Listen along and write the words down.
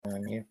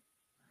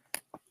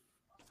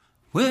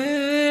Well,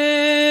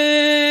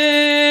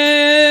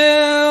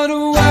 the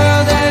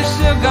world has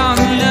sure gone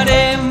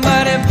nutty,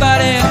 muddy,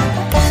 buddy,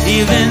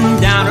 even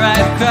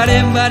downright cruddy,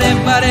 buddy,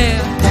 buddy.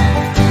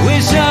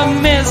 Wish I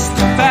missed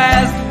the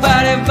past,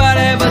 buddy,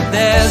 buddy, but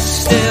there's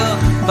still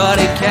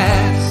buddy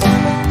cast.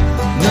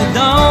 No,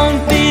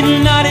 don't be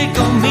nutty,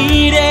 go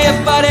meet a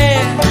buddy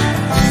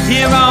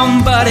here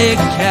on Buddy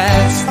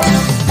Cast.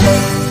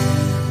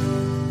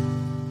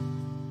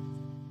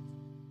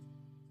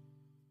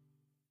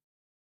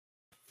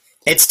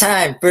 It's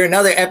time for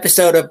another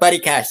episode of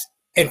BuddyCast.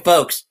 And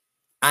folks,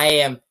 I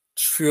am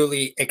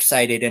truly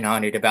excited and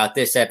honored about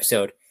this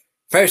episode.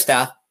 First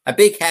off, a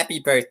big happy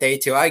birthday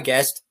to our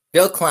guest,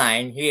 Bill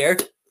Klein here.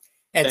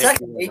 And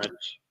secondly,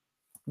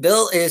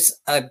 Bill is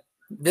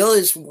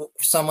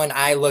someone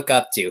I look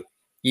up to.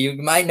 You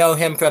might know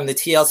him from the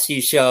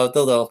TLC show,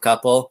 The Little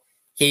Couple.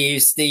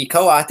 He's the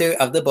co-author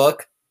of the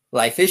book,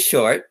 Life is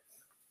Short,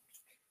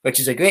 which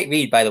is a great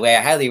read, by the way.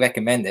 I highly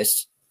recommend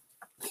this.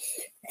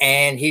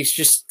 And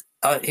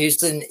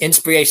he's an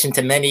inspiration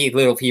to many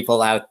little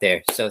people out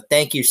there. So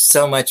thank you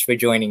so much for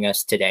joining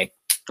us today.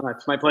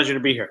 It's my pleasure to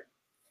be here.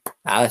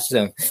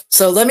 Awesome.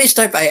 So let me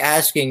start by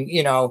asking,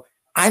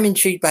 I'm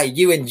intrigued by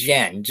you and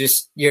Jen,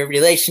 just your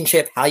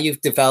relationship, how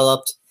you've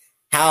developed,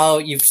 how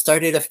you've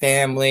started a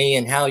family,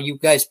 and how you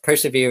guys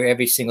persevere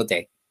every single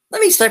day.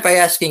 Let me start by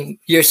asking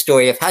your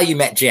story of how you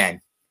met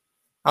Jen.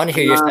 I want to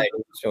hear your side of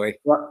the story.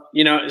 Well,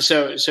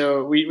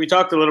 so we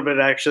talked a little bit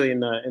actually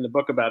in the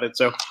book about it.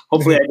 So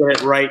hopefully I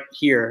get it right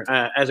here.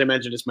 As I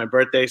mentioned, it's my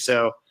birthday,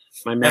 so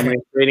my memory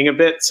is fading a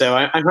bit. So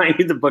I might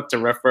need the book to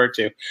refer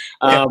to.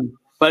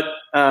 But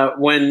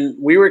when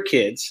we were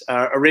kids,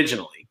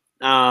 originally,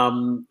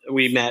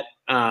 we met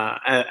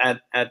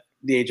at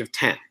the age of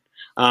 10.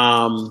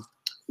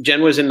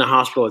 Jen was in the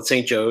hospital at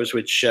St. Joe's,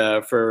 which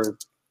for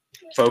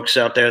folks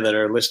out there that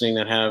are listening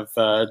that have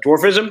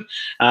dwarfism,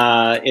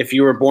 if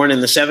you were born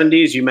in the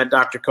 70s, you met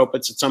Dr.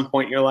 Kopitz at some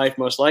point in your life,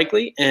 most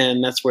likely,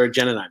 and that's where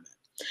Jen and I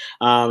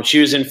met. She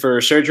was in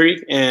for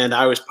surgery, and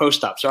I was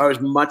post-op, so I was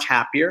much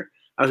happier.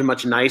 I was a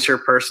much nicer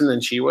person than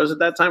she was at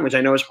that time, which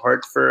I know is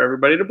hard for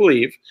everybody to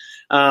believe.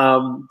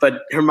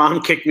 But her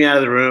mom kicked me out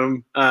of the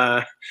room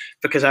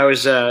because I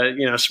was,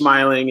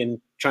 smiling and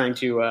trying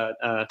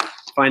to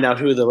find out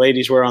who the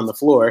ladies were on the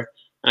floor.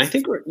 And I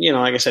think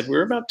like I said, we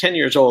were about 10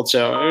 years old,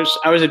 so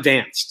I was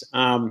advanced.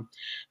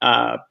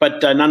 But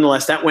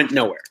nonetheless, that went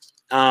nowhere.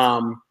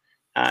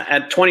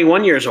 At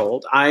 21 years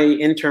old, I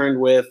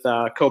interned with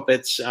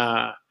Kopitz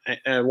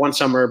one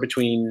summer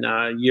between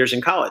years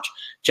in college.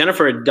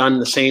 Jennifer had done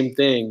the same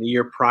thing the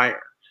year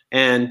prior,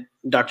 and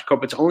Dr.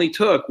 Kopitz only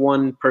took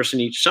one person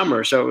each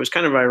summer. So it was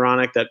kind of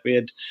ironic that we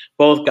had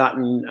both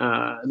gotten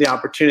the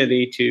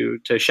opportunity to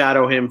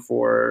shadow him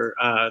for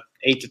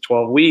 8 to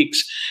 12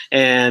 weeks.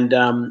 And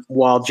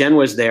while Jen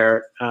was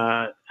there,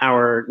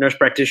 our nurse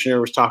practitioner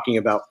was talking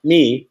about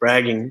me,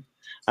 bragging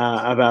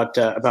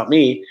about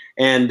me.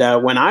 And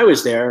when I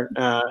was there,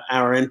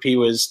 our NP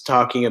was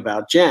talking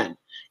about Jen.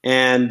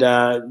 And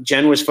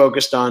Jen was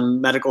focused on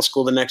medical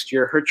school the next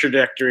year. Her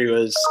trajectory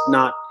was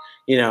not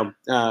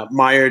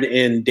mired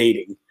in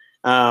dating.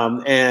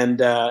 And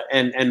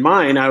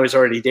mine, I was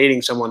already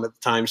dating someone at the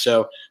time,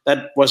 so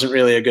that wasn't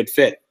really a good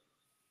fit.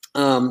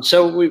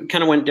 So we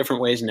kind of went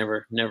different ways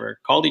and never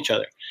called each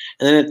other.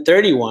 And then at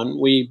 31,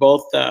 we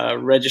both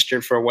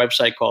registered for a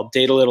website called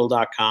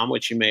datealittle.com,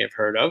 which you may have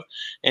heard of.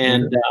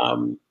 And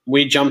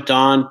we jumped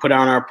on, put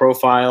on our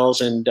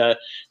profiles, and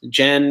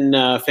Jen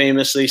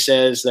famously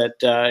says that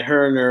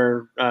her and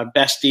her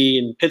bestie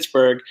in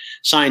Pittsburgh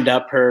signed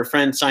up. Her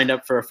friend signed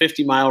up for a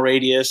 50-mile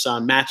radius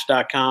on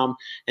Match.com,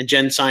 and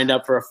Jen signed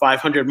up for a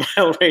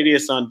 500-mile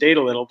radius on Date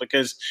a Little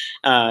because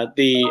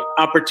the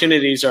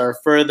opportunities are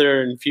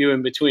further and few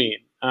in between.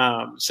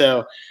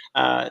 So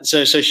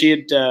she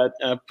had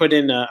put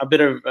in a bit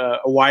of a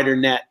wider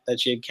net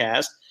that she had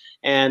cast.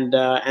 And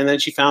then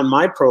she found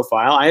my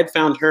profile. I had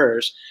found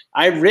hers.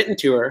 I had written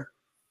to her,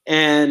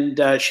 and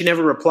she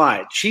never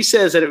replied. She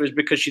says that it was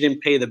because she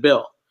didn't pay the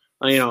bill.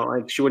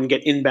 Like she wouldn't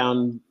get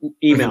inbound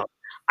email.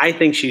 I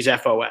think she's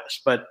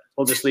FOS, but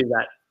we'll just leave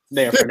that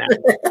there for now.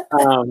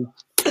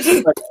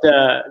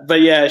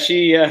 But yeah,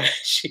 she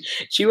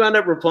wound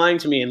up replying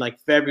to me in like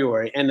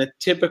February, and the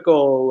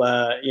typical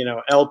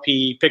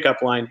LP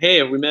pickup line, "Hey,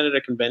 have we met at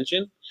a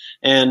convention?"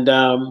 And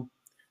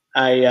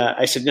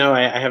I said, no,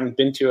 I haven't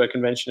been to a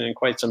convention in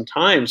quite some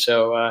time.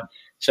 So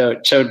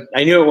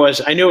I knew it was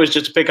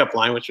just a pickup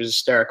line, which was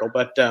hysterical.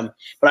 But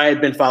I had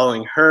been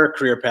following her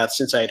career path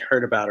since I had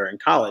heard about her in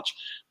college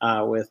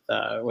with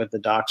the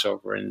docs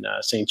over in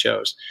St.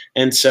 Joe's.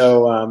 And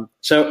so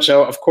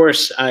of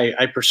course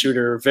I pursued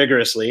her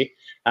vigorously.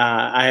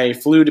 I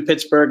flew to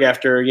Pittsburgh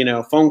after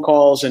phone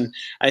calls, and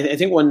I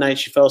think one night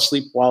she fell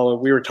asleep while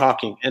we were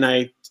talking, and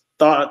I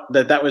thought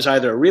that was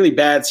either a really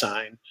bad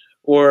sign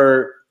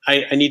or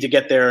I need to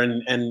get there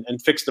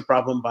and fix the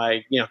problem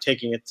by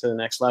taking it to the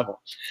next level.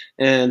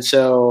 And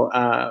so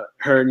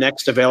her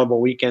next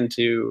available weekend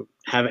to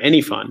have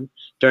any fun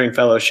during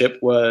fellowship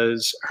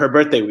was her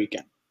birthday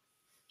weekend.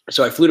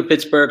 So I flew to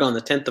Pittsburgh on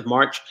the 10th of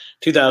March,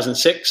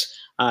 2006.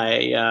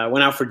 I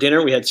went out for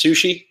dinner. We had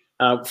sushi.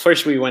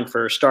 First, we went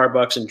for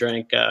Starbucks and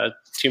drank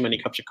too many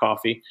cups of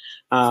coffee.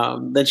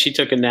 Then she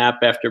took a nap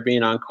after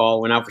being on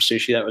call, went out for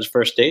sushi. That was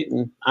first date.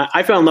 And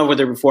I fell in love with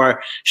her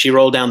before she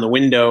rolled down the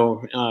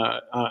window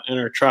in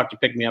her truck to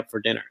pick me up for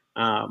dinner.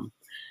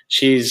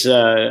 She's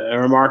a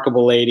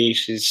remarkable lady.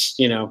 She's,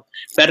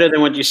 better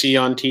than what you see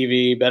on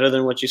TV, better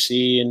than what you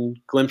see in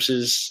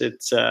glimpses.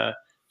 It's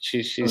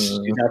she's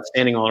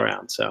outstanding all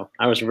around. So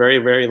I was a very,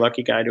 very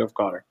lucky guy to have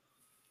caught her.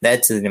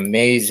 That's an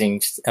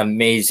amazing,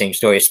 amazing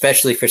story,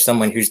 especially for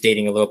someone who's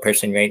dating a little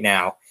person right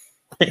now.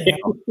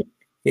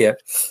 Yeah.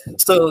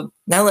 So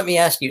now let me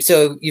ask you.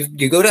 So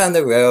you go down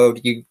the road,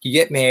 you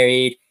get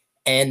married,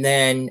 and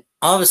then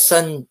all of a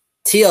sudden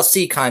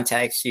TLC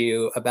contacts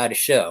you about a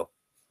show.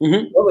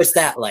 Mm-hmm. What was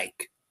that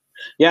like?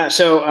 Yeah.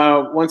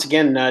 So once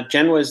again,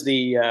 Jen was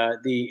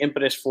the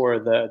impetus for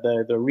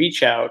the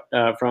reach out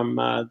from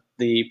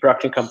the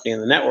production company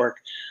and the network.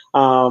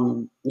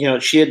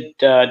 She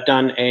had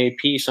done a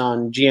piece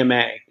on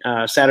GMA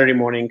Saturday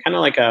morning, kind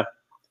of like a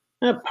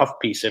puff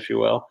piece, if you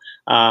will.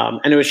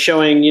 And it was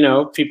showing,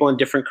 people in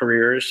different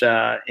careers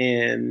that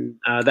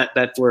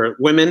were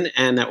women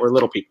and that were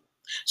little people.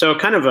 So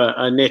kind of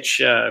a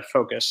niche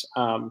focus,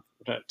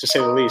 to say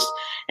the least.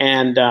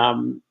 And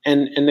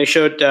they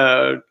showed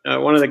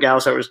one of the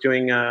gals that was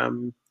doing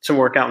some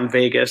work out in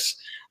Vegas.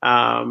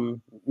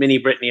 Minnie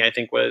Brittany, I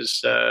think,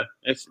 was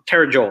it's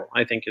Tara Joel,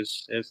 I think,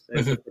 is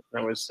that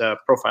was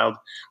profiled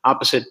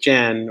opposite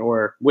Jen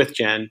or with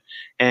Jen,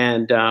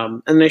 and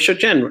they showed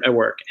Jen at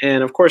work,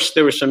 and of course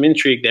there was some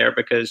intrigue there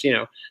because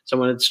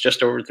someone that's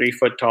just over 3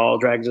 foot tall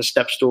drags a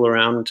step stool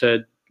around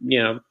to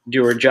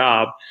do her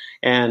job,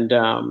 and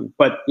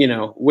but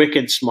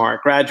wicked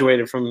smart,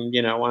 graduated from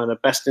one of the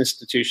best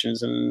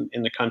institutions in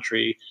the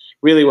country,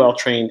 really well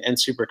trained and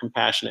super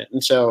compassionate.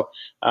 And so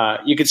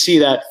you could see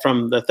that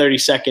from the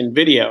 30-second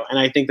video, and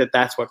I think that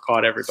that's what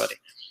caught everybody.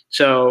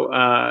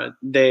 So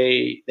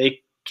they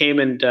came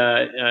and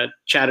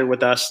chatted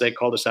with us. They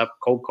called us up,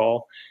 cold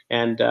call,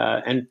 and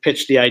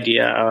pitched the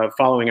idea of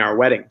following our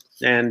wedding.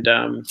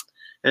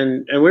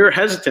 And we were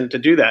hesitant to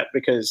do that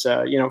because,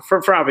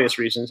 for obvious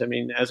reasons. I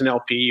mean, as an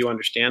LP, you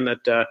understand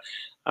that,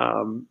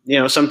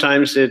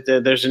 sometimes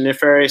there's a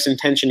nefarious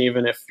intention,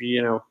 even if,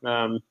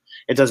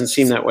 it doesn't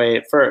seem that way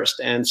at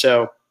first. And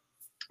so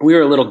we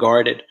were a little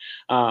guarded.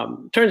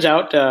 Turns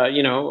out,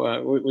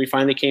 we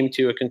finally came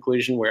to a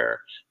conclusion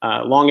where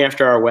long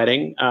after our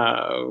wedding,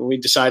 we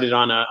decided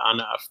on a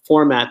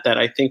format that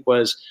I think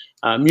was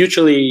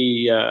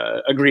mutually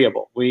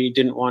agreeable. We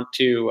didn't want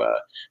to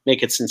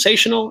make it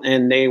sensational,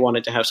 and they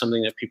wanted to have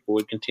something that people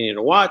would continue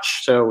to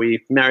watch. So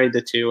we married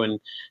the two and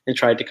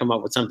tried to come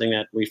up with something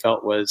that we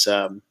felt was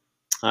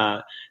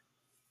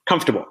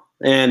comfortable.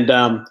 And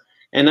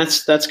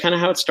that's kind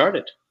of how it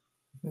started.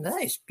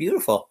 Nice,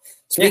 beautiful.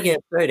 Speaking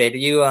of started,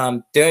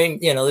 you during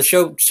the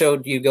show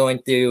showed you going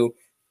through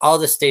all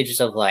the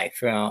stages of life,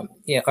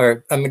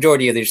 or a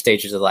majority of these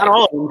stages of life. Not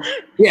all of them.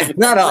 Yeah,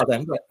 not all of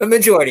them, but a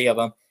majority of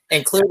them,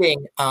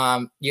 including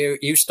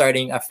you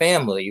starting a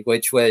family,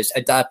 which was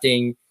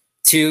adopting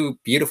 2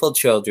 beautiful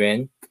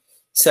children.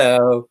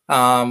 So,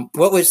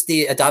 what was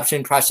the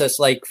adoption process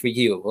like for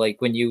you?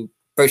 Like when you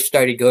first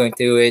started going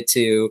through it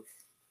to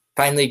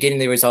finally getting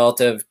the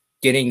result of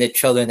getting the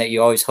children that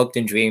you always hoped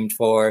and dreamed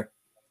for.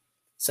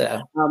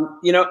 So,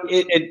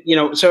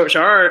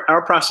 so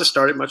our process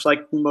started much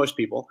like most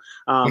people.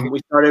 We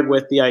started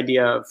with the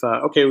idea of,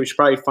 okay, we should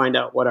probably find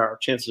out what our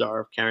chances are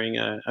of carrying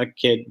a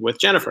kid with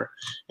Jennifer.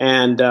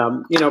 And,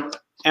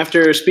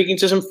 after speaking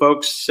to some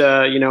folks, in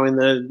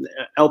the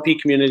LP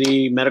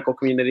community, medical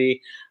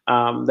community,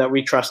 that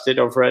we trusted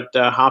over at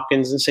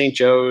Hopkins and St.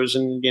 Joe's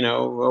and,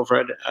 over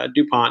at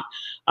DuPont,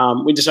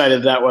 we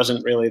decided that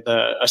wasn't really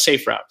a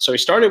safe route. So we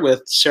started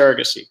with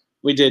surrogacy.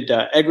 We did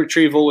egg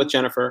retrieval with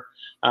Jennifer,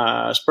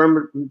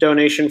 sperm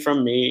donation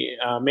from me,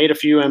 made a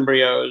few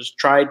embryos,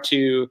 tried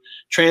to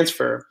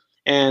transfer.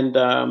 And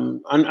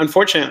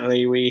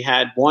unfortunately, we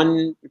had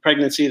one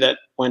pregnancy that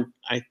went,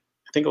 I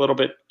think, a little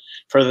bit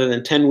further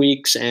than 10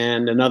 weeks,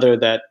 and another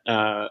that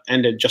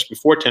ended just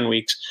before 10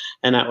 weeks.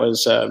 And that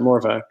was more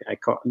of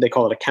they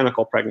call it a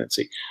chemical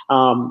pregnancy.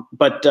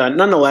 But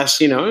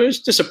nonetheless, it was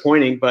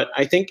disappointing. But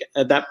I think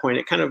at that point,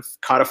 it kind of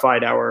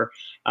codified our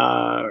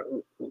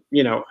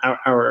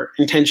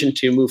intention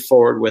to move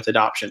forward with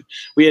adoption.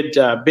 We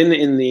had been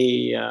in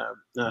the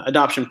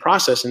adoption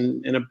process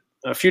in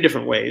a few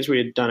different ways. We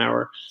had done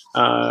our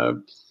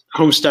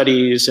home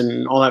studies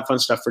and all that fun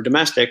stuff for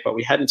domestic, but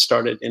we hadn't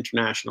started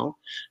international.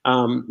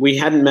 We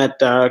hadn't met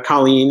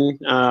Colleen,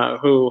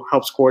 who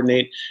helps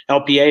coordinate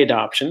LPA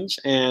adoptions,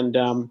 and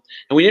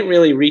we didn't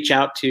really reach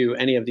out to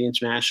any of the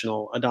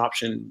international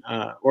adoption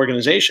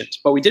organizations.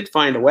 But we did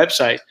find a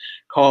website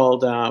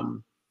called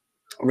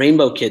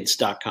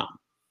RainbowKids.com,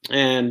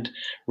 and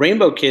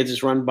Rainbow Kids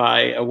is run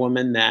by a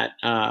woman that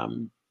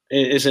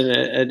is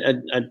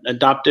an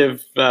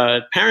adoptive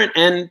parent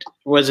and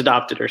was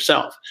adopted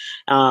herself,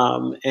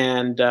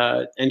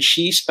 and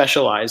she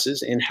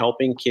specializes in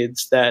helping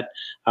kids that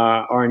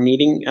are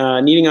needing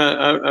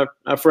a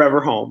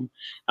forever home,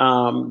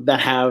 that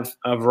have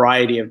a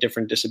variety of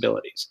different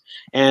disabilities.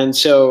 And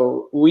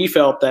so we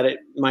felt that it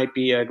might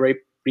be a great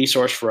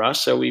resource for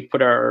us. So we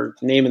put our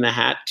name in the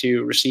hat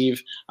to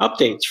receive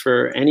updates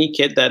for any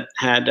kid that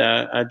had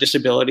a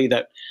disability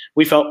that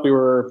we felt we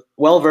were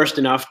well versed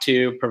enough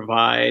to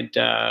provide,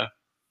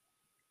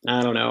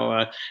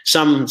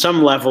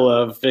 some level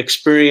of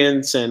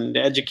experience and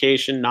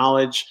education,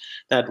 knowledge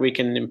that we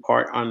can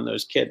impart on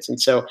those kids.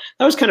 And so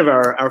that was kind of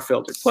our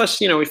filter.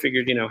 Plus, we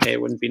figured, hey, it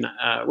wouldn't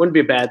be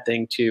a bad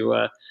thing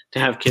to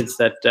have kids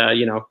that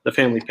the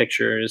family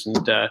picture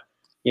isn't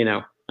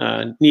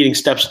needing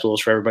step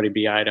stools for everybody to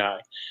be eye to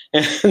eye.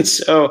 And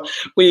so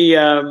we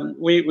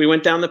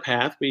went down the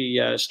path. We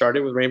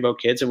started with Rainbow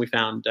Kids, and we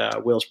found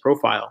Will's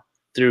profile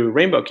through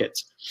Rainbow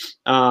Kids.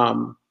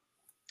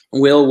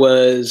 Will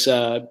was,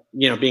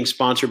 being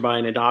sponsored by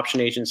an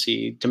adoption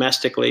agency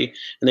domestically,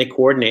 and they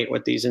coordinate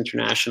with these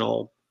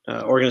international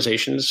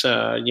organizations,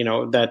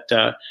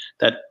 that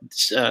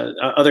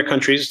other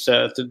countries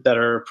that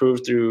are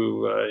approved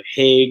through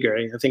Hague, or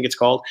I think it's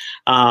called,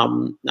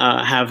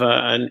 have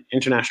an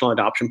international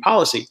adoption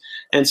policy.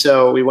 And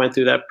so we went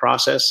through that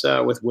process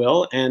with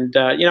Will, and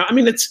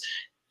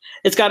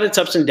it's got its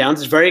ups and downs.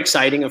 It's very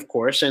exciting, of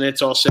course, and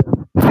it's also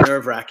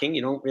nerve-wracking.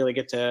 You don't really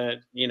get to,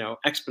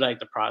 expedite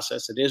the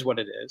process. It is what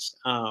it is.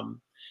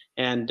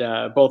 And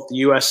both the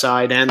U.S.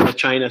 side and the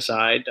China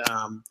side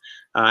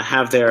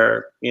have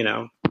their,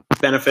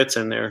 benefits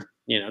and their,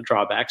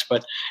 drawbacks.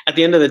 But at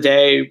the end of the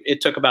day,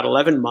 it took about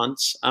 11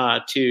 months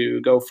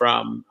to go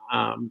from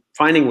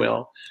finding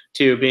Will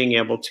to being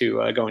able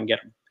to go and get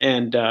him.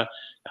 And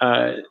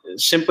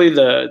simply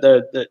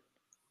the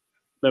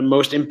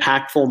most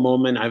impactful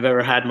moment I've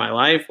ever had in my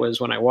life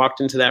was when I walked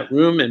into that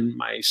room, and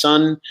my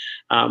son,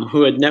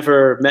 who had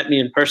never met me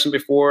in person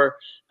before,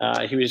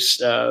 he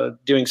was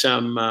doing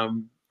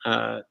some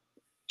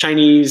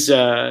Chinese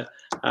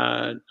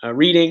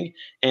reading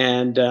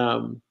and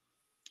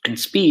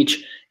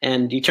speech,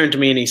 and he turned to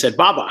me and he said,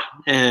 "Baba,"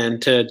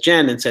 and to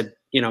Jen, and said,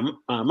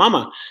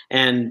 "Mama,"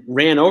 and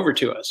ran over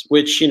to us,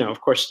 which, of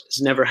course, has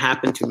never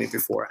happened to me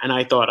before. And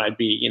I thought I'd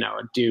be,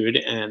 a dude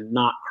and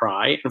not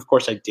cry. And of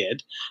course I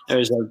did. It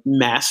was a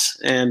mess.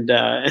 And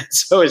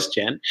so is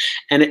Jen.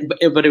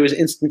 But it was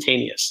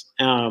instantaneous.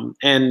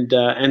 And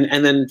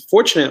then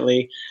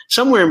fortunately,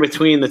 somewhere in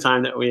between the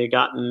time that we had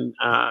gotten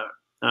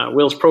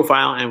Will's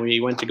profile and we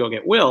went to go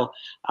get Will,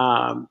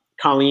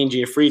 Colleen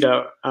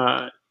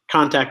Giafrida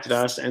contacted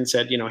us and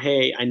said,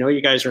 "Hey, I know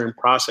you guys are in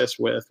process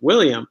with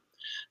William,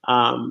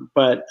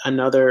 but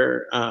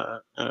another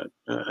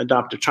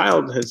adoptive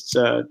child has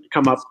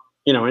come up,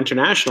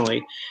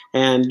 internationally,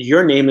 and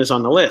your name is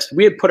on the list."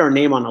 We had put our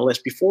name on the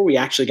list before we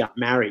actually got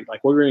married.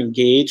 Like, we were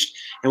engaged,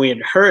 and we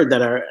had heard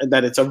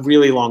that it's a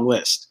really long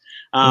list,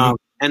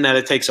 and that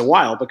it takes a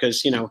while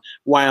because,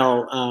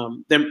 while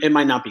it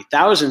might not be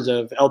thousands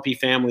of LP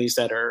families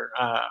that are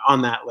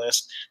on that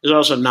list, there's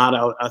also not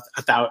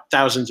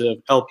thousands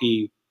of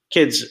LP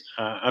kids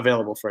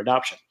available for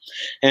adoption.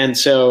 And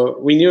so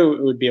we knew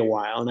it would be a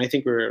while. And I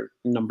think we were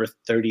number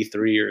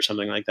 33 or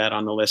something like that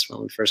on the list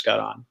when we first got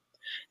on.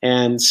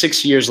 And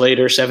 7 years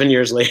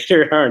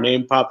later, our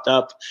name popped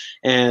up,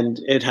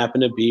 and it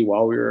happened to be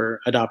while we were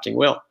adopting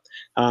Will.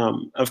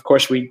 Of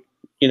course, we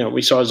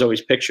saw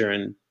Zoe's picture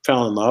and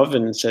fell in love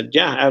and said,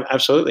 "Yeah,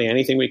 absolutely.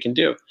 Anything we can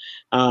do."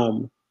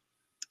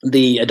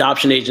 The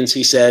adoption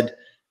agency said,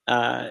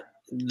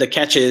 the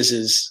catch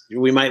is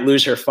we might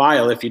lose her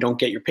file if you don't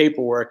get your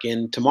paperwork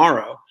in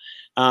tomorrow.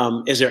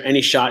 Is there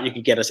any shot you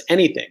could get us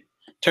anything?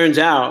 Turns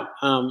out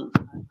I'm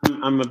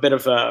a bit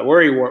of a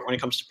worrywart when it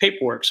comes to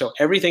paperwork. So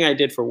everything I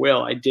did for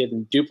Will, I did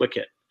in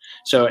duplicate.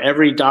 So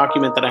every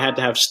document that I had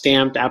to have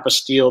stamped,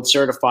 apostilled,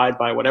 certified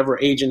by whatever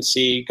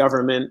agency,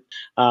 government,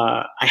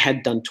 I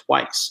had done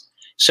twice.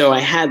 So I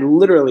had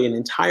literally an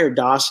entire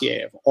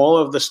dossier of all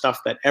of the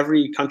stuff that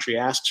every country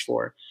asks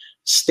for,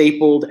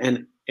 stapled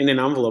and in an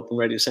envelope and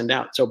ready to send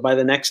out. So by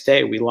the next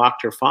day, we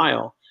locked her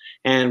file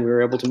and we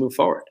were able to move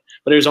forward.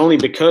 But it was only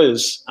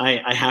because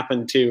I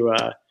happened to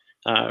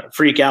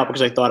freak out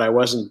because I thought I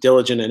wasn't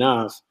diligent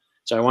enough.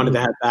 So I wanted to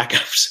have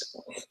backups.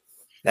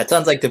 That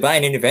sounds like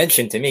divine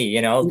intervention to me,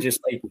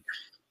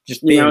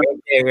 just being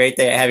right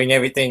there, having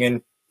everything,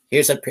 and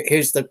here's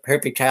the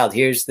perfect child.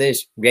 Here's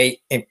this right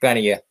in front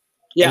of you.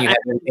 Yeah, and you have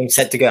everything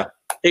set to go.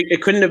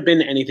 It couldn't have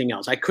been anything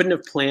else. I couldn't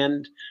have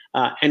planned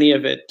any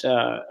of it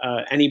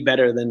any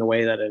better than the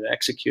way that it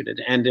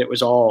executed, and it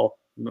was all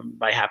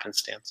by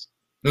happenstance.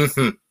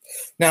 Mm-hmm.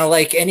 Now,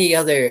 like any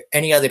other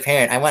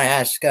parent, I want to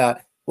ask,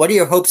 what are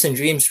your hopes and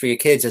dreams for your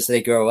kids as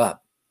they grow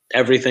up?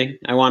 Everything.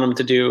 I want them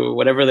to do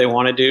whatever they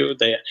want to do.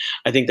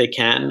 I think they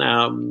can.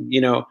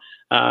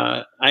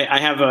 I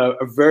have a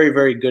very,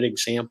 very good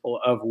example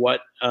of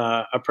what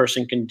a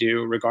person can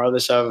do,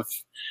 regardless of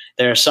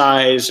their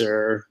size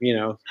or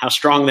how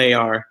strong they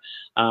are.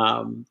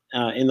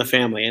 in the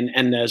family.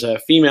 And as a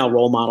female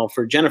role model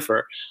for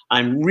Jennifer,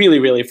 I'm really,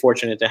 really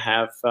fortunate to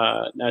have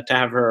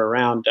her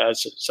around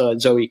so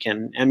that Zoe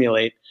can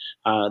emulate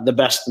the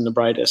best and the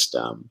brightest.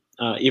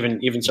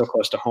 Even so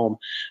close to home.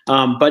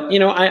 But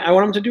I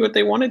want them to do what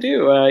they want to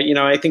do.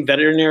 I think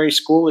veterinary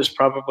school is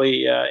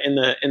probably in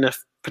the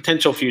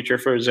potential future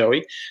for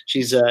Zoe.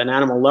 She's an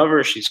animal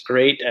lover. She's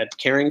great at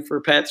caring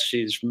for pets.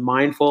 She's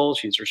mindful.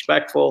 She's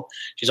respectful.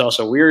 She's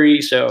also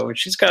weary. So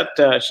she's got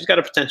a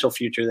potential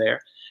future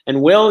there.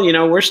 And Will,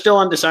 we're still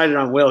undecided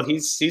on Will.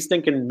 He's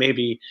thinking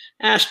maybe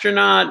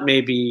astronaut,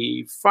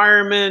 maybe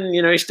fireman.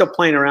 He's still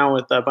playing around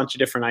with a bunch of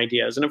different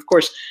ideas. And of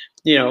course,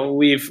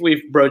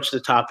 we've broached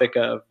the topic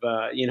of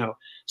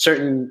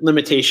certain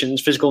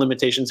limitations, physical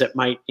limitations that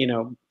might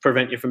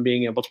prevent you from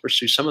being able to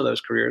pursue some of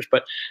those careers.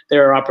 But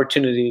there are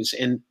opportunities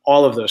in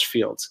all of those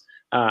fields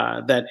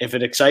that if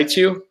it excites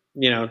you,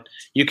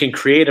 you can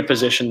create a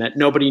position that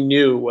nobody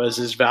knew was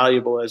as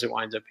valuable as it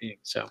winds up being.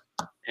 So,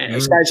 and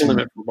the sky's the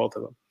limit for both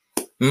of them.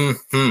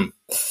 Mm-hmm.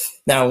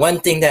 Now, one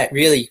thing that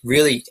really,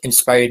 really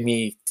inspired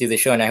me to the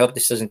show, and I hope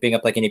this doesn't bring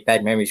up like any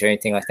bad memories or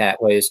anything like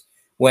that, was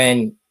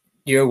when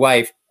your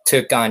wife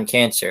took on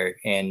cancer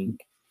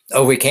and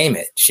overcame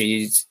it.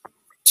 She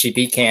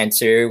beat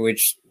cancer,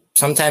 which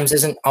sometimes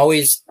isn't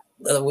always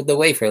the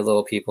way for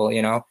little people,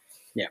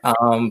 Yeah.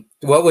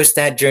 What was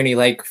that journey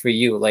like for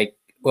you? Like,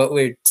 what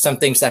were some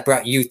things that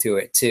brought you through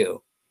it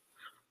too?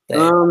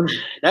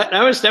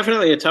 That was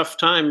definitely a tough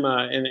time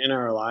in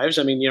our lives.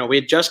 I mean, we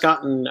had just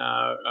gotten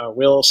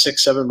Will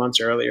 6-7 months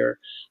earlier.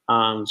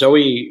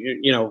 Zoe,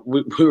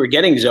 we were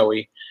getting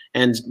Zoe,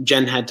 and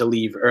Jen had to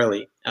leave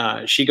early.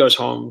 She goes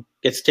home,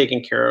 gets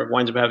taken care of,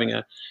 winds up having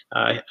an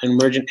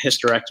emergent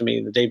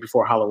hysterectomy the day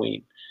before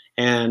Halloween,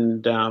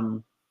 and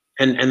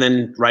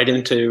then right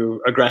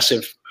into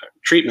aggressive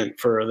treatment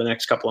for the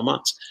next couple of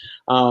months.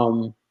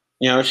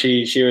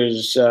 She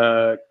was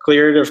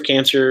cleared of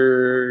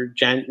cancer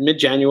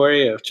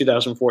mid-January of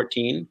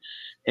 2014,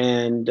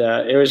 and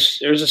it was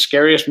the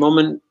scariest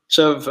moments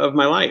of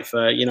my life.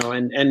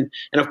 And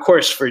of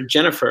course for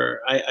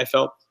Jennifer, I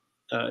felt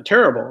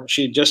terrible.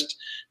 She just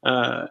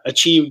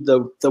achieved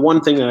the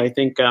one thing that I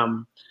think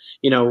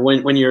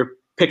when you're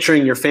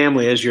picturing your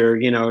family as your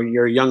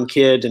young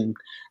kid and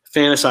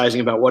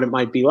fantasizing about what it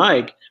might be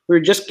like, we were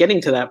just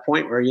getting to that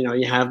point where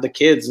you have the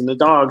kids and the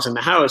dogs and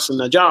the house and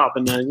the job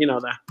and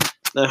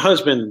the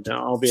husband,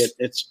 albeit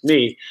it's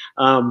me.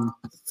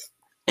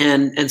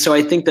 And so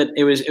I think that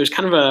it was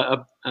kind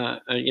of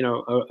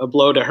a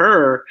blow to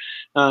her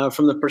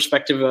from the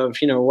perspective of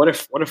what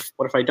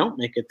if I don't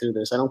make it through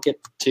this? I don't get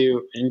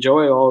to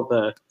enjoy all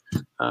the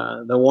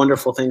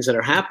wonderful things that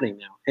are happening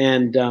now.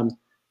 And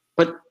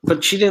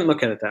but she didn't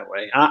look at it that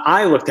way.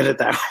 I looked at it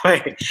that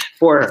way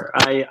for her.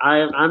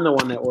 I'm the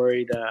one that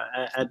worried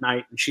at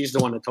night, and she's the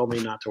one that told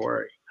me not to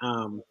worry.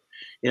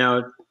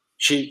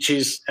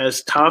 She's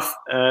as tough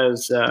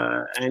as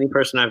any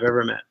person I've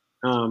ever met.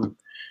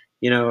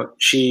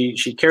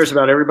 She cares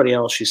about everybody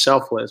else. She's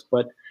selfless,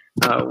 but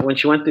when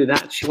she went through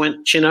that, she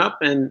went chin up,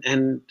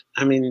 and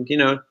I mean,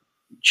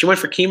 she went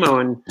for chemo,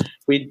 and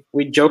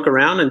we'd joke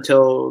around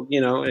until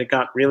it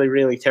got really,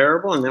 really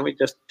terrible, and then we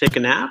just take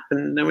a nap,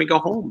 and then we go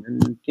home,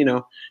 and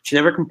she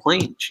never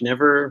complained. She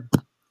never,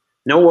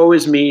 no woe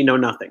is me, no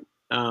nothing,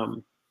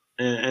 and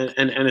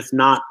it's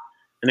not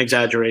an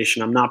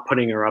exaggeration. I'm not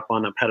putting her up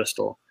on a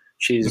pedestal.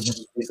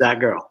 She's that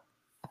girl.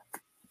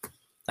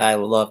 I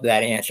love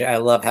that answer. I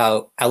love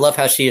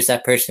how she is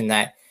that person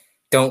that,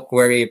 don't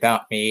worry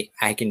about me,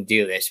 I can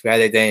do this,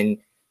 rather than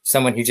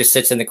someone who just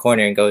sits in the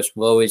corner and goes,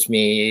 woe is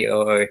me,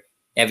 or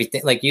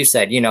everything. Like you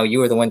said, you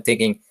were the one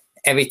thinking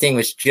everything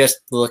was just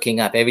looking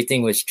up.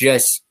 Everything was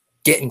just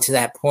getting to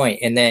that point.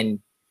 And then,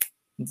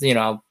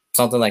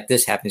 something like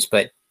this happens,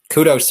 but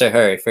kudos to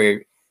her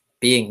for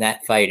being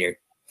that fighter.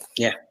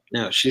 Yeah,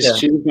 no, she's a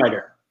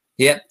fighter.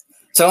 Yep.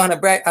 So on a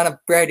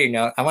brighter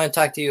note, I want to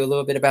talk to you a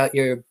little bit about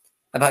your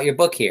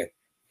book here.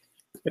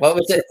 What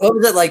was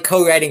it like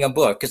co-writing a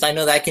book? Because I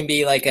know that can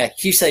be like a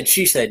he said,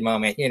 she said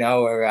moment,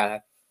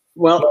 or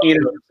well,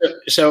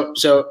 so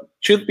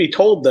truth be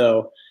told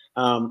though,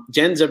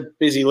 Jen's a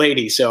busy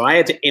lady, so I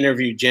had to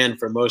interview Jen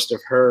for most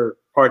of her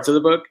parts of the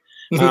book.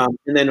 And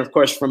then of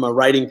course, from a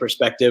writing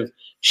perspective,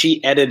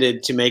 she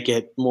edited to make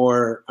it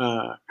more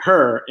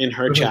her in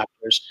her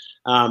chapters.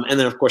 And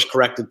then of course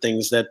corrected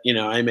things that,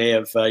 I may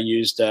have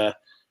used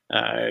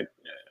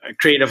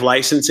creative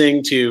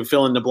licensing to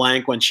fill in the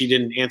blank when she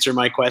didn't answer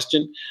my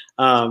question.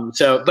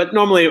 But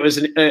normally it was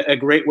a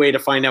great way to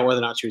find out whether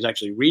or not she was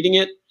actually reading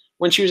it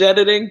when she was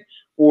editing,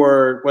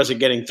 or was it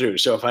getting through?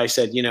 So if I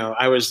said,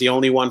 I was the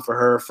only one for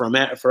her from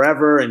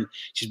forever, and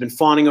she's been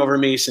fawning over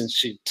me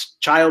since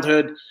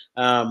childhood,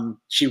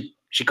 she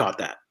caught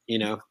that,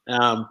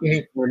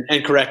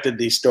 and corrected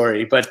the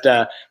story. But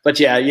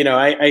yeah,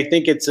 I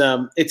think it's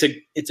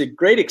a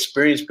great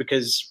experience,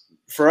 because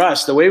for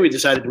us, the way we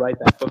decided to write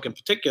that book in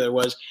particular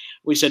was,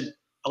 we said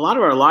a lot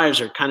of our lives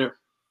are kind of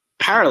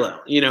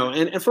parallel,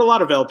 and for a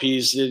lot of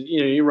LPs,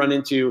 you run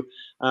into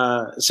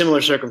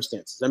similar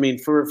circumstances. I mean,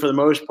 for the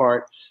most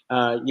part,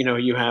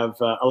 you have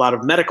a lot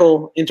of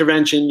medical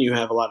intervention, you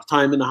have a lot of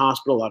time in the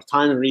hospital, a lot of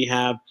time in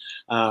rehab,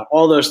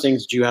 all those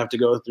things that you have to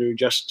go through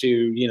just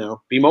to,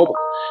 be mobile.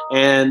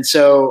 And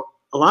so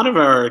a lot of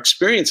our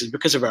experiences,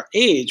 because of our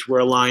age, were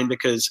aligned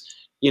because,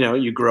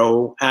 you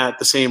grow at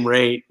the same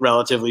rate,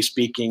 relatively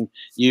speaking.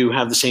 You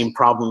have the same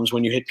problems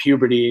when you hit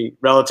puberty,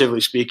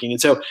 relatively speaking.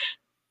 And so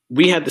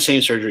we had the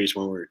same surgeries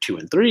when we were 2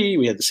 and 3.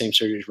 We had the same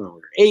surgeries when we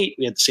were 8.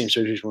 We had the same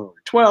surgeries when we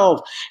were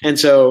 12. And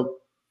so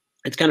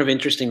it's kind of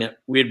interesting that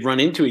we'd run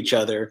into each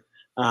other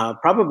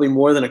probably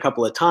more than a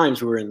couple of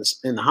times. We were in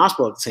the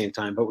hospital at the same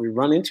time, but we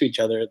run into each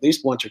other at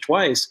least once or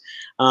twice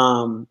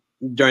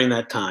during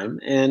that time.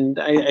 And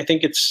I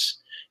think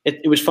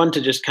it was fun to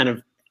just kind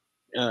of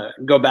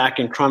go back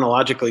and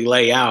chronologically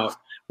lay out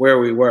where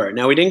we were.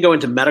 Now, we didn't go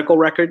into medical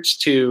records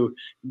to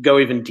go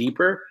even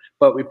deeper,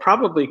 but we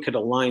probably could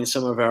align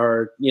some of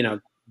our,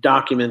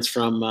 documents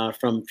from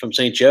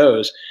St.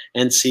 Joe's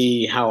and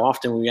see how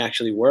often we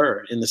actually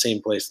were in the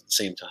same place at the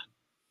same time.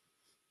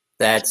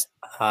 That's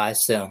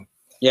awesome.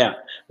 Yeah,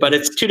 but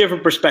it's two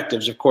different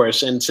perspectives, of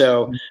course. And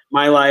so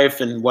my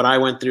life and what I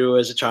went through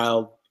as a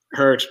child,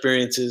 her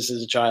experiences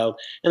as a child,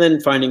 and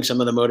then finding some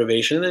of the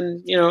motivation.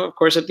 And then, of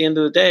course, at the end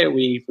of the day,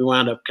 we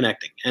wound up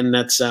connecting. And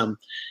that's,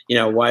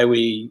 why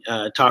we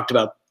talked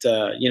about,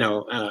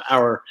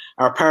 our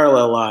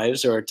parallel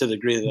lives, or to the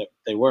degree that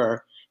they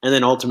were, and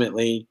then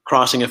ultimately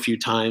crossing a few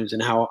times,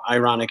 and how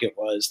ironic it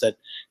was that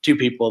two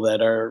people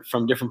that are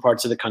from different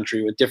parts of the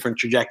country with different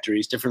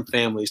trajectories, different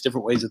families,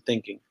 different ways of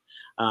thinking,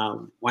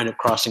 wind up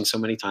crossing so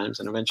many times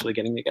and eventually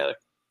getting together.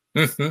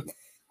 Mm-hmm.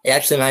 It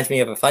actually reminds me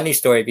of a funny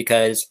story,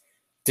 because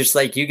just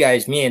like you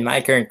guys, me and my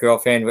current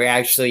girlfriend were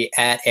actually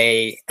at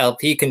a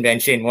LP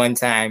convention one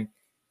time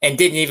and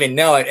didn't even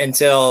know it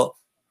until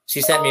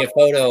she sent me a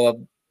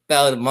photo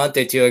about a month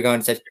or two ago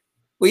and said,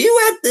 "Were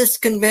you at this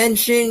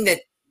convention at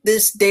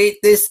this date,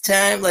 this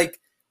time?" Like,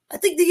 I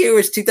think the year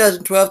was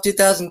 2012,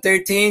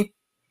 2013.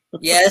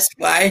 Yes,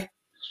 why?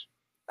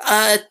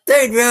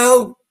 Third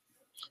row,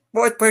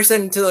 fourth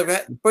person to the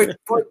right.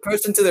 Fourth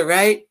person to the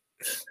right.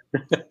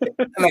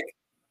 I'm like,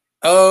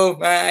 oh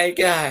my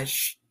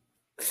gosh.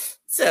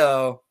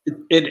 So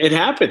it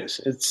happens.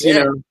 It's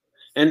and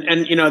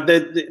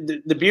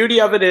the beauty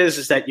of it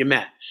is that you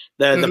met.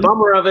 The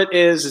bummer of it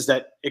is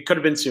that it could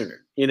have been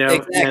sooner.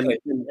 Exactly.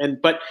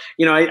 But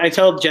I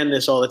tell Jen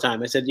this all the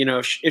time. I said,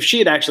 if she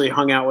had actually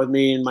hung out with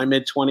me in my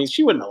mid-20s,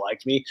 she wouldn't have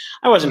liked me.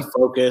 I wasn't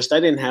focused. I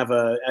didn't have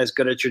as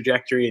good a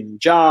trajectory in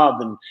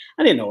job, and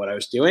I didn't know what I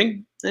was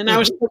doing. And I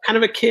was still kind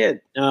of a kid.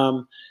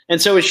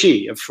 And so is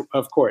she,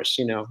 of course.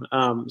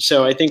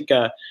 So I think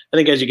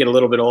as you get a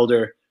little bit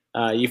older,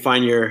 you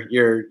find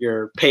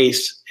your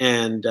pace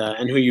and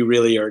who you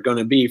really are going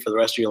to be for the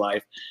rest of your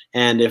life.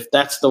 And if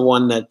that's the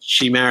one that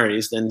she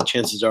marries, then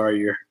chances are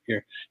you're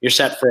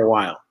set for a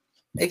while.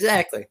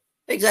 Exactly.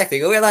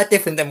 We're a lot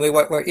different than we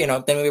were,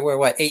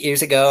 what, 8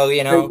 years ago,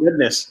 Thank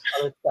goodness.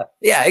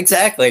 Yeah,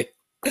 exactly.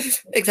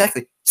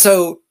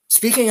 So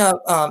speaking of,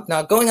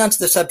 now going on to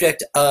the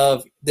subject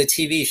of the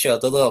TV show,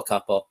 The Little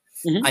Couple,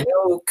 I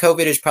know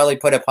COVID has probably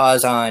put a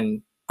pause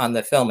on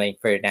the filming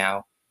for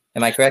now.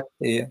 Am I correct?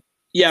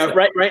 Yeah,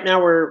 right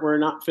now we're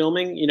not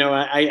filming.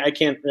 I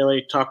can't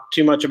really talk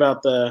too much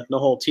about the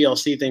whole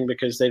TLC thing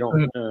because they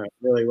don't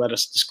really let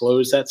us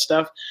disclose that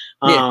stuff.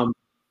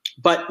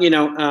 But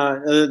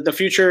the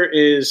future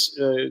is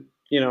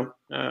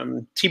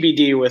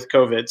TBD with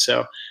COVID.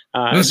 So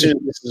as soon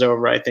as this is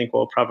over, I think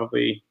we'll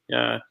probably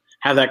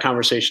have that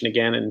conversation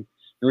again and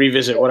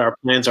revisit what our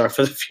plans are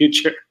for the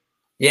future.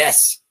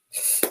 Yes.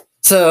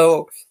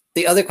 So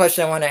the other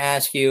question I want to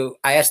ask you,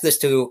 I asked this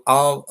to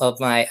all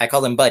of I call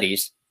them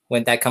buddies,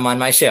 when that come on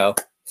my show.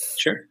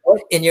 Sure.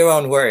 What, in your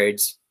own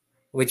words,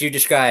 would you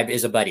describe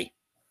as a buddy?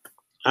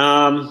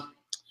 Well,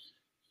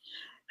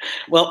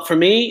 for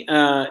me,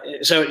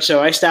 so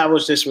I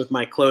established this with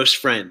my close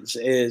friends.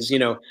 Is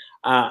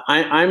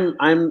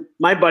I'm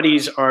my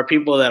buddies are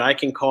people that I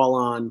can call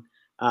on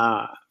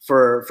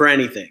for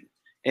anything,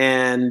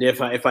 and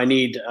if I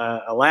need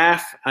a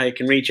laugh, I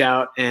can reach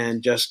out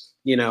and just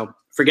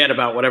forget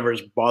about whatever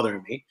is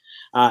bothering me.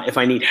 If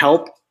I need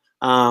help,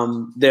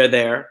 they're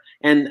there.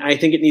 And I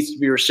think it needs to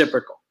be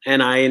reciprocal.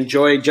 And I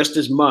enjoy just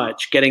as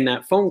much getting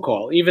that phone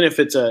call, even if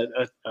it's a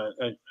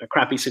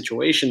crappy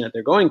situation that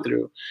they're going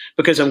through,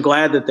 because I'm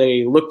glad that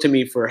they look to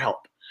me for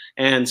help.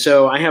 And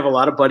so I have a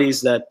lot of buddies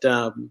that,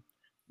 that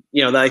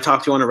I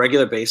talk to on a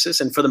regular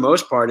basis. And for the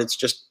most part, it's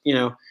just,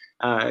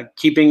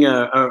 keeping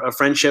a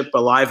friendship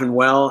alive and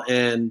well,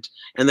 and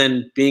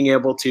then being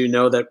able to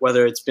know that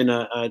whether it's been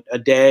a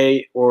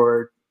day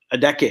or a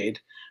decade,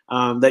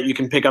 that you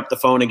can pick up the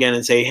phone again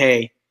and say,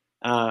 hey,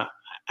 I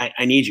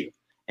need you.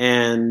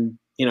 And,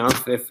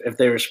 if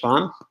they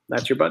respond,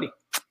 that's your buddy.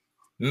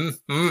 And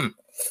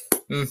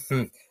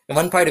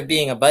one part of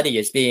being a buddy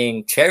is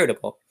being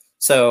charitable.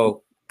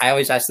 So I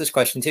always ask this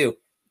question too.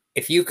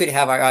 If you could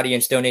have our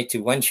audience donate to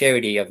one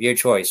charity of your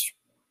choice,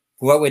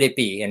 what would it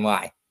be and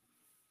why?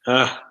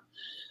 Well,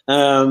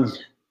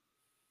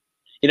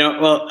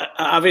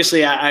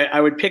 obviously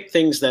I would pick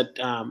things that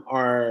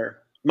are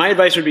my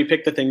advice would be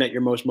pick the thing that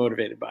you're most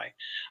motivated by.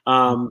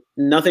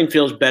 Nothing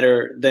feels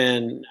better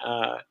than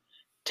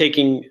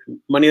taking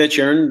money that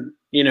you earned,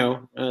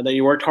 that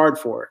you worked hard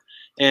for,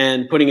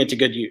 and putting it to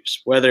good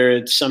use, whether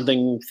it's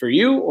something for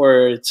you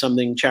or it's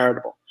something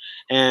charitable.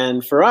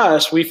 And for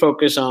us, we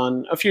focus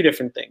on a few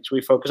different things.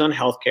 We focus on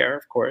healthcare,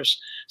 of course.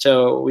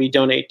 So we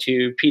donate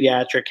to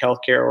pediatric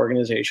healthcare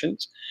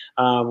organizations.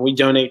 We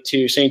donate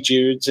to St.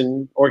 Jude's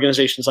and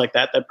organizations like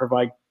that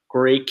provide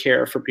great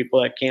care for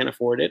people that can't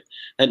afford it,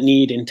 that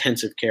need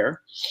intensive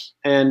care.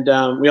 And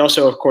we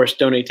also, of course,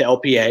 donate to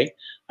LPA.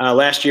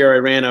 Last year, I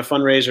ran a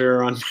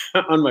fundraiser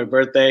on my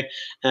birthday,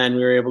 and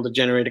we were able to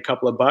generate a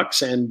couple of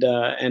bucks. And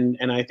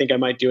I think I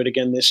might do it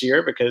again this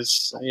year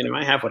because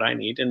I have what I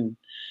need, and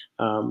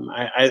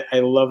I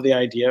love the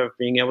idea of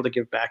being able to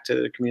give back to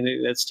the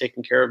community that's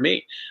taking care of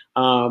me.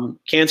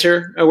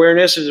 Cancer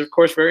awareness is, of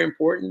course, very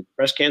important.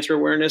 Breast cancer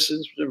awareness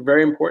is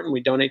very important.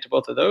 We donate to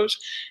both of those.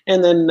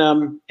 And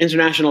then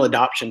international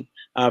adoption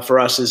for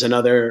us is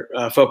another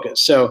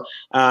focus. So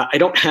I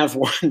don't have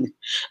one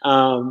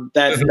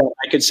that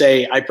I could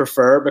say I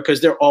prefer because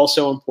they're all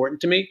so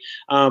important to me.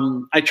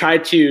 I try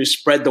to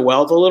spread the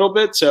wealth a little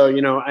bit. So,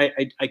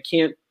 I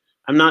can't.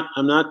 I'm not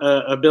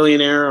a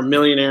billionaire or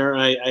millionaire.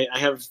 I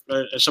have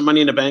some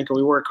money in the bank and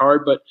we work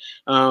hard, but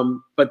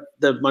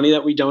the money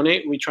that we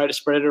donate, we try to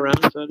spread it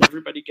around so that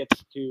everybody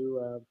gets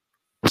to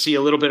see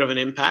a little bit of an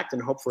impact,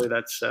 and hopefully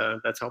that's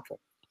helpful.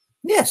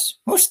 Yes,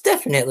 most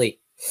definitely.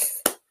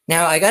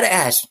 Now I gotta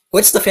ask,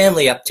 what's the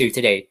family up to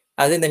today,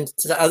 other than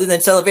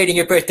celebrating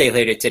your birthday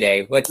later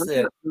today? I'm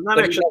not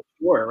actually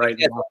sure right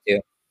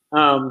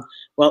now.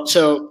 Well,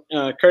 so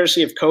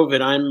courtesy of COVID,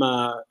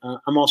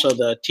 I'm also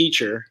the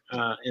teacher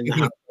in the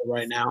household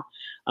right now.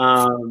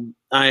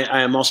 I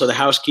am also the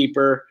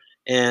housekeeper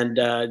and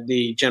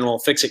the general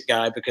fix-it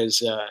guy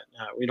because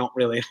we don't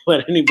really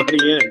let anybody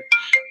in.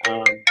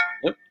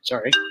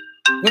 Sorry,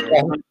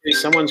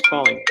 someone's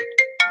calling.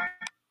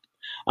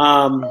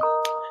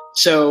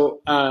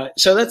 So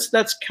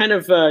that's kind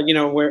of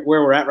where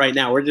we're at right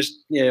now. We're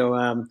just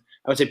I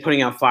would say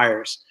putting out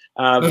fires.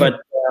 But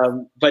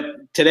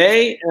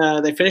today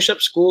they finished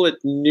up school at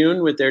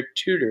noon with their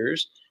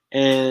tutors,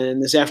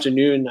 and this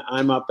afternoon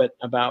I'm up at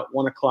about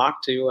 1:00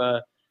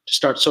 to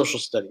start social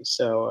studies.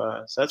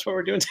 So that's what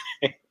we're doing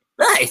today.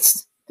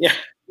 Nice. Yeah.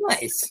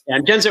 Nice. Yeah,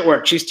 and Jen's at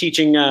work. She's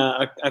teaching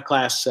a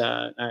class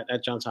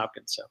at Johns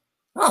Hopkins. So.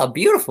 Oh,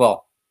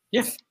 beautiful.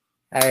 Yeah.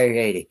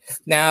 Alrighty.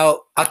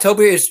 Now,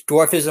 October is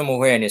Dwarfism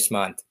Awareness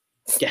Month.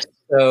 Yes.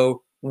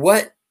 So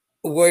what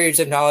words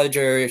of knowledge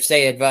or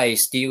say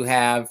advice do you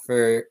have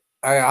for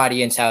our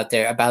audience out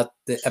there about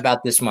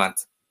this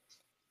month?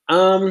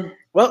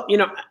 Well,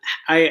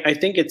 I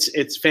think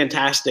it's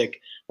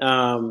fantastic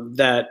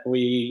that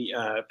we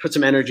put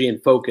some energy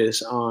and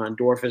focus on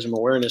Dwarfism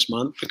Awareness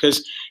Month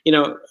because,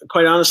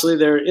 quite honestly,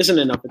 there isn't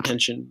enough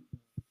attention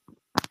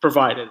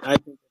provided. I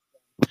think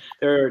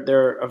there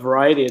are a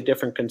variety of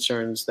different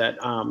concerns that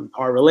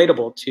are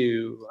relatable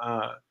to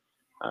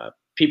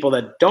people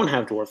that don't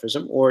have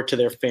dwarfism, or to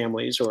their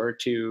families, or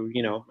to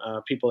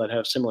people that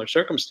have similar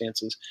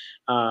circumstances.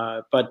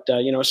 But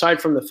aside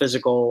from the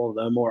physical,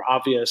 the more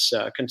obvious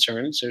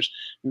concerns, there's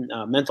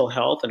mental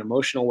health and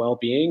emotional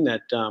well-being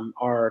that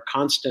are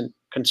constant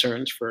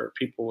concerns for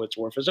people with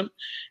dwarfism.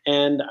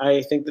 And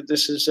I think that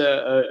this is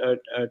a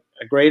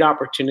great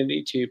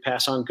opportunity to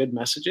pass on good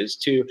messages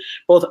to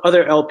both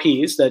other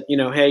LPs that,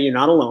 hey, you're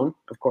not alone,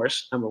 of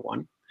course, number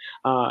one.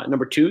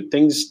 Number two,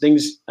 things.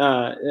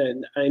 I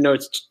know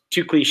it's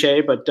too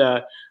cliche, but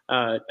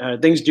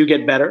things do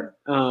get better,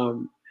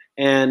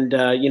 and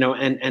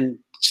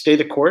stay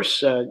the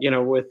course.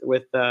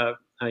 With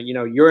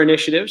your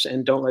initiatives,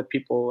 and don't let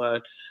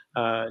people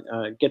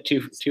get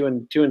too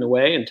in the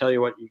way and tell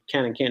you what you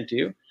can and can't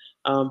do.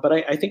 But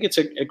I think it's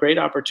a great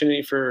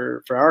opportunity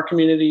for our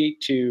community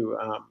to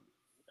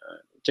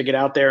get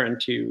out there and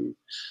to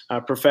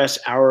profess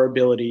our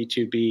ability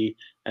to be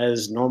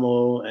as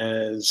normal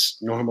is.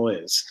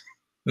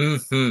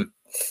 Mm-hmm.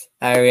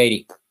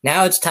 Alrighty.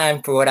 Now it's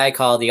time for what I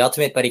call the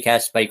ultimate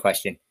BuddyCast buddy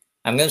question.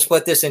 I'm going to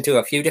split this into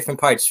a few different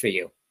parts for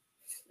you.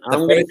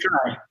 I'm going to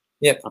try.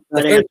 Yep.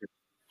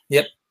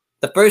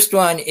 The first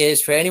one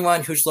is for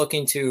anyone who's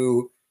looking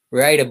to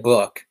write a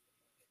book.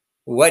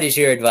 What is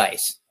your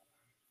advice?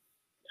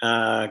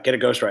 Get a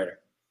ghostwriter.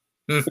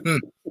 Mm-hmm.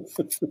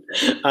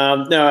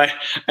 No,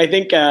 I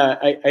think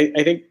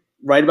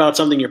write about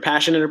something you're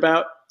passionate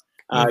about.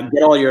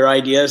 Get all your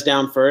ideas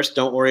down first.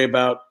 Don't worry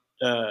about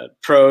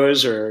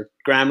prose or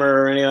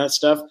grammar or any of that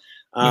stuff.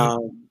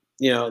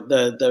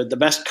 The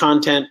best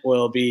content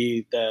will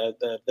be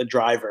the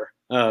driver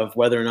of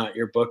whether or not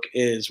your book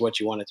is what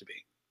you want it to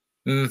be.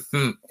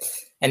 Mm-hmm.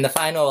 And the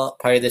final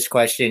part of this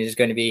question is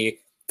going to be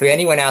for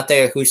anyone out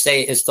there who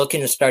is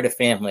looking to start a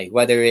family,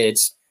 whether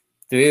it's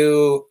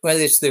through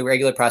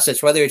regular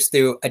process, whether it's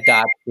through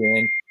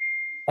adoption,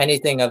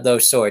 anything of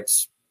those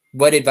sorts.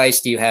 What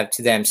advice do you have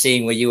to them,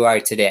 seeing where you are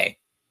today,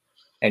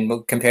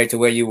 and compared to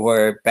where you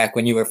were back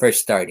when you were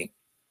first starting?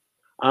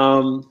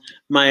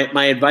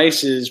 My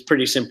advice is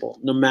pretty simple.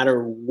 No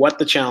matter what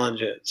the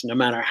challenge is, no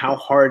matter how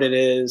hard it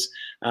is,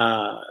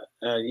 how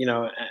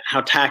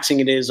taxing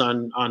it is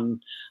on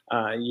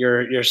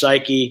your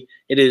psyche,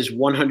 it is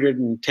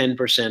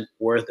 110%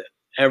 worth it.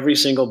 Every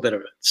single bit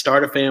of it.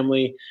 Start a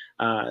family.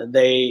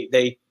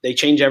 They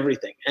change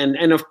everything.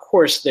 And of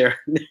course there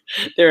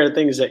are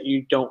things that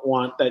you don't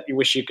want, that you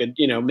wish you could,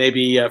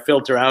 maybe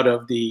filter out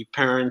of the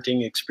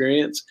parenting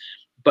experience.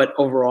 But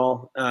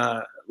overall,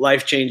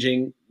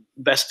 life-changing,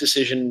 best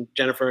decision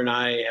Jennifer and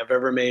I have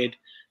ever made,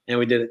 and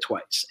we did it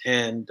twice.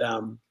 And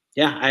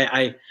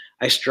I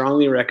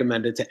strongly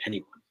recommend it to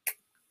anyone.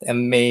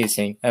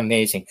 Amazing.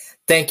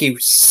 Thank you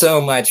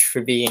so much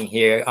for being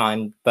here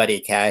on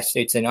BuddyCast.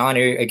 It's an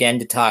honor again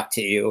to talk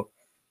to you,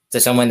 to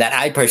someone that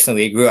I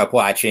personally grew up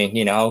watching,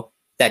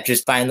 that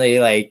just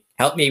finally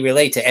helped me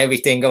relate to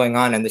everything going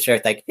on the show.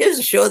 Like, here's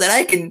a show that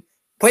I can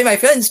point my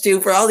friends to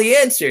for all the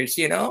answers,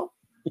 and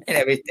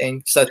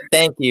everything. So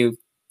thank you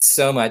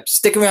so much.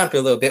 Stick around for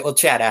a little bit. We'll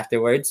chat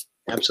afterwards.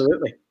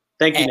 Absolutely.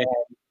 Thank you, Nick.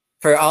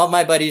 For all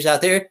my buddies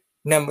out there,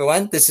 number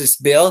one, this is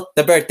Bill,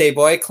 the birthday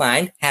boy,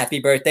 Klein. Happy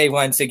birthday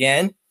once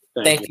again.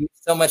 Thank you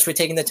so much for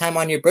taking the time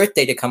on your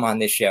birthday to come on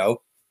this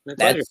show.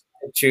 That's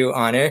a true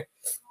honor.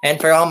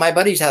 And for all my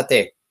buddies out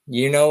there,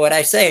 you know what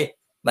I say,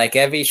 like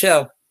every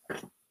show,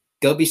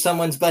 go be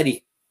someone's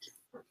buddy.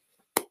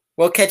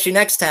 We'll catch you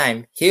next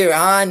time here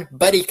on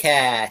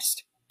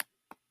BuddyCast.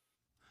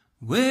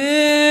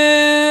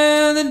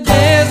 Well, the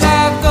days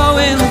are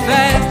going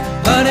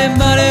fast, buddy,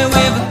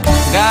 we've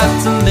got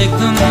to make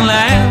them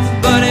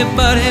last, buddy,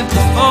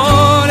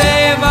 before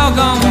they've all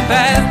gone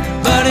past,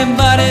 buddy,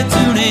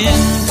 tune in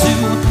to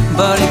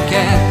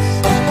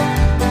BuddyCast.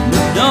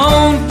 But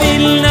don't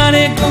feel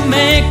none, go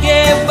make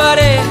it,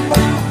 buddy,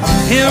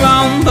 here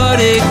on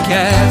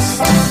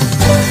BuddyCast.